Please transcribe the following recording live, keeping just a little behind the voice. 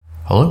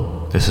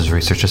Hello, this is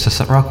Research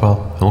Assistant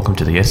Rockwell, and welcome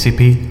to the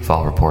SCP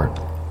File Report.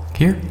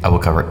 Here, I will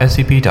cover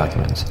SCP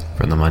documents,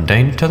 from the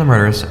mundane to the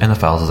murders and the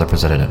files as they're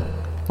presented in.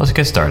 Let's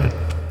get started.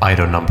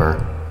 Item number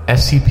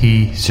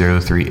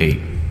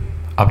SCP-038.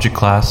 Object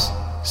Class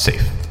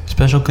Safe.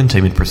 Special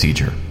Containment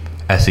Procedure.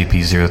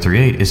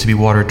 SCP-038 is to be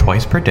watered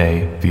twice per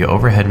day via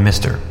overhead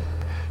mister.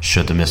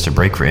 Should the mister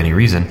break for any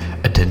reason,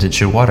 attendants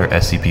should water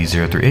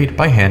SCP-038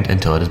 by hand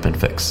until it has been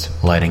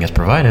fixed. Lighting is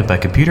provided by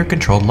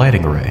computer-controlled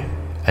lighting array.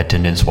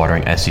 Attendants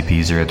watering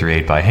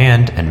SCP-038 by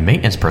hand and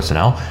maintenance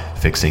personnel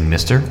fixing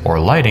mister or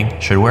lighting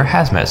should wear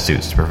hazmat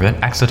suits to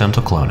prevent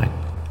accidental cloning.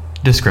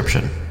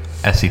 Description: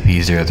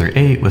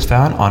 SCP-038 was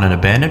found on an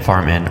abandoned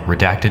farm in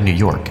Redacted, New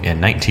York in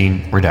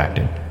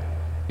 19redacted.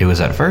 It was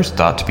at first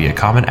thought to be a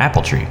common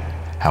apple tree.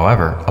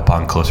 However,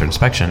 upon closer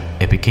inspection,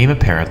 it became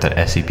apparent that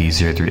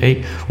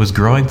SCP-038 was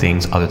growing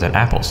things other than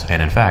apples,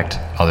 and in fact,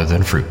 other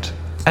than fruit.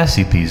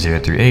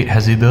 SCP-038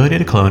 has the ability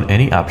to clone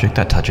any object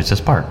that touches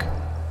its bark.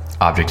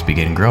 Objects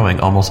begin growing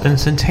almost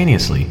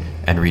instantaneously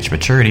and reach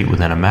maturity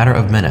within a matter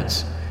of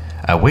minutes.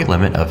 A weight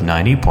limit of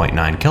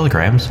 90.9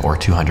 kilograms or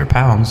 200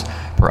 pounds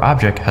per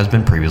object has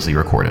been previously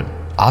recorded.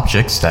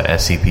 Objects that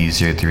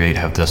SCP-038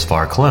 have thus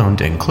far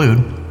cloned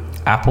include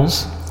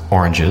apples,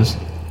 oranges,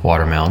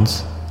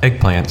 watermelons,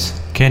 eggplants,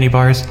 candy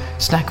bars,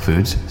 snack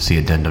foods, see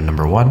Addendum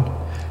Number 1,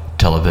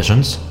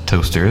 televisions,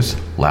 toasters,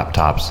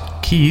 laptops,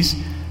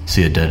 keys,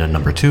 see Addendum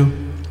Number 2,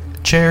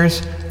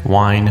 chairs,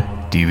 wine,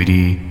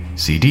 DVD,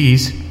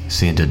 CDs,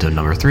 see Addendum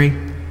Number 3,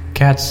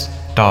 cats,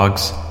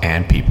 dogs,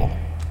 and people.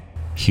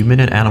 Human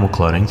and animal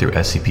cloning through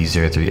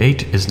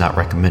SCP-038 is not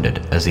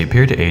recommended, as they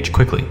appear to age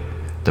quickly.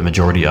 The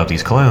majority of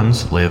these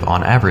clones live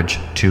on average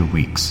 2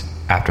 weeks.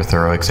 After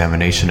thorough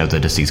examination of the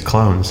deceased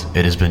clones,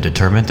 it has been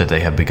determined that they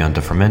have begun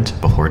to ferment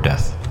before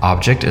death.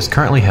 Object is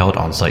currently held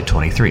on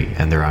Site-23,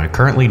 and there are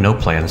currently no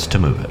plans to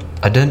move it.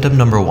 Addendum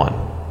Number 1.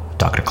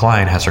 Dr.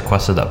 Klein has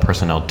requested that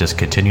personnel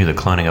discontinue the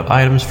cloning of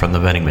items from the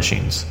vending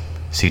machines.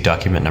 See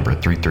document number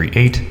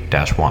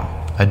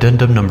 338-1.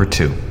 Addendum Number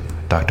 2.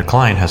 Dr.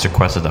 Klein has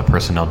requested that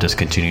personnel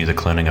discontinue the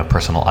cloning of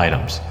personal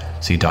items.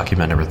 See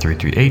document number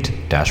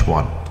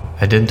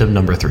 338-1. Addendum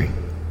Number 3.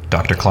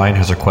 Dr. Klein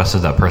has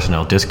requested that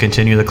personnel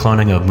discontinue the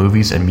cloning of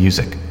movies and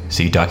music.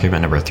 See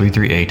document number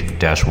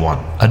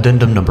 338-1.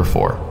 Addendum Number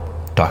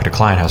 4. Dr.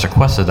 Klein has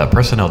requested that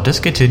personnel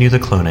discontinue the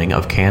cloning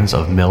of cans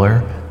of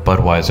Miller,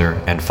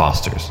 Budweiser, and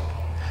Foster's.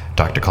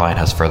 Dr. Klein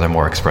has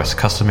furthermore expressed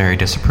customary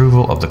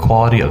disapproval of the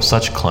quality of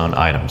such clone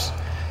items.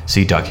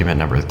 See document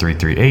number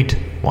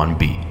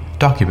 338-1B.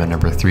 Document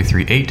number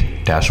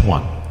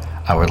 338-1.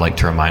 I would like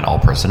to remind all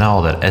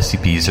personnel that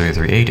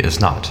SCP-038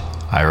 is not,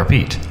 I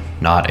repeat,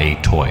 not a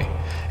toy.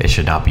 It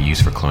should not be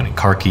used for cloning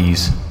car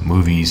keys,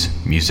 movies,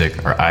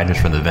 music, or items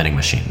from the vending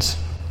machines.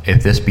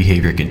 If this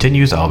behavior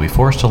continues, I will be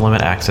forced to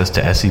limit access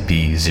to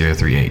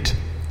SCP-038.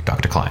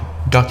 Dr. Klein.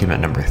 Document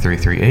number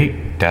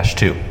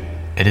 338-2.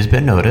 It has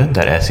been noted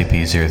that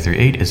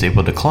SCP-038 is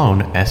able to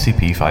clone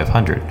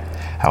SCP-500.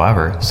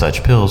 However,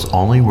 such pills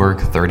only work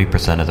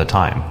 30% of the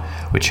time,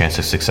 with chance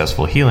of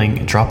successful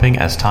healing dropping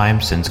as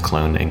time since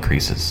clone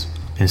increases.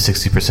 In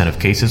 60% of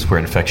cases where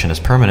infection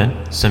is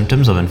permanent,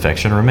 symptoms of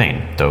infection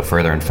remain, though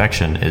further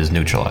infection is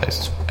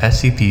neutralized.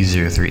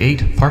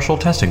 SCP-038 Partial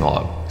Testing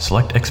Log.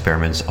 Select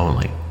experiments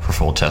only. For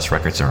full test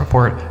records and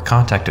report,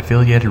 contact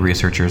affiliated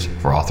researchers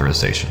for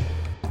authorization.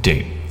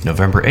 Date: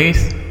 November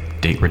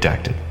 8th. Date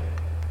redacted.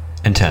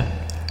 Intent: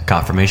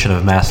 confirmation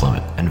of mass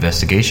limit.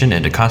 Investigation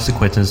into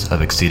consequences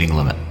of exceeding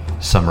limit.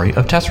 Summary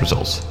of test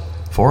results.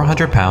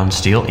 400-pound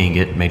steel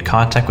ingot made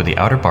contact with the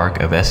outer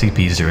bark of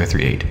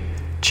SCP-038.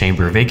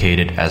 Chamber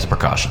vacated as a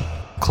precaution.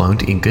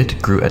 Cloned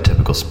ingot grew at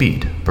typical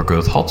speed, but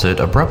growth halted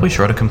abruptly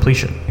short of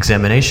completion.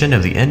 Examination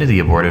of the end of the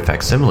aborted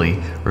facsimile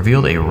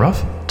revealed a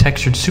rough,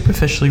 textured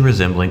superficially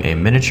resembling a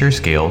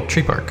miniature-scale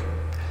tree bark.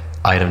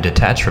 Item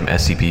detached from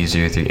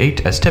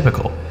SCP-038 as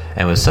typical,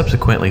 and was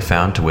subsequently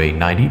found to weigh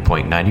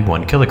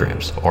 90.91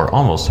 kilograms, or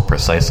almost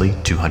precisely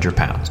 200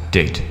 pounds.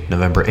 Date: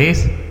 November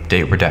 8th.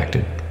 Date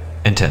redacted.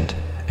 Intent: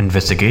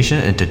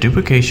 investigation into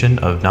duplication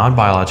of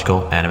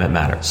non-biological animate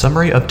matter.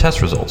 Summary of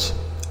test results.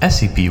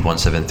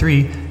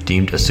 SCP-173,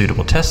 deemed a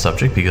suitable test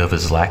subject because of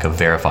his lack of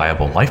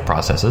verifiable life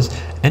processes,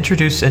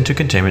 introduced into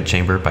containment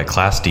chamber by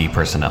Class D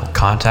personnel.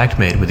 Contact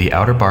made with the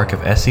outer bark of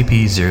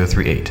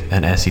SCP-038,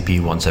 and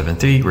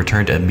SCP-173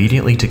 returned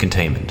immediately to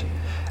containment.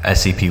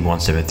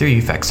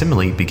 SCP-173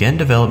 facsimile began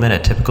development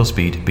at typical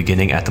speed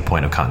beginning at the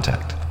point of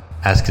contact.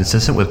 As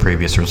consistent with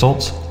previous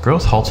results,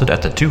 growth halted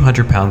at the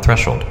 200-pound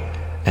threshold,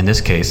 in this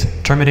case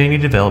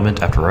terminating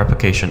development after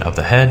replication of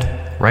the head,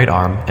 right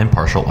arm, and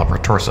partial upper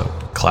torso.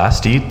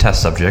 Class D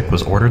test subject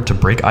was ordered to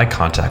break eye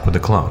contact with the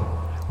clone.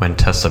 When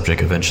test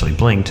subject eventually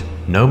blinked,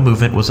 no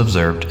movement was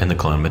observed in the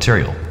clone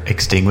material.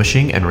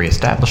 Extinguishing and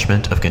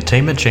re-establishment of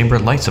containment chamber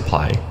light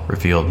supply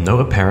revealed no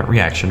apparent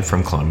reaction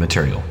from clone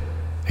material.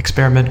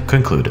 Experiment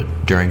concluded.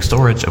 During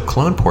storage of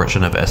clone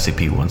portion of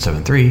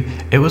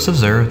SCP-173, it was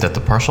observed that the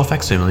partial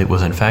facsimile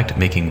was in fact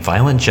making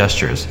violent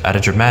gestures at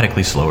a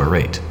dramatically slower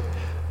rate.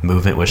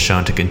 Movement was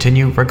shown to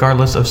continue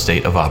regardless of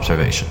state of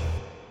observation.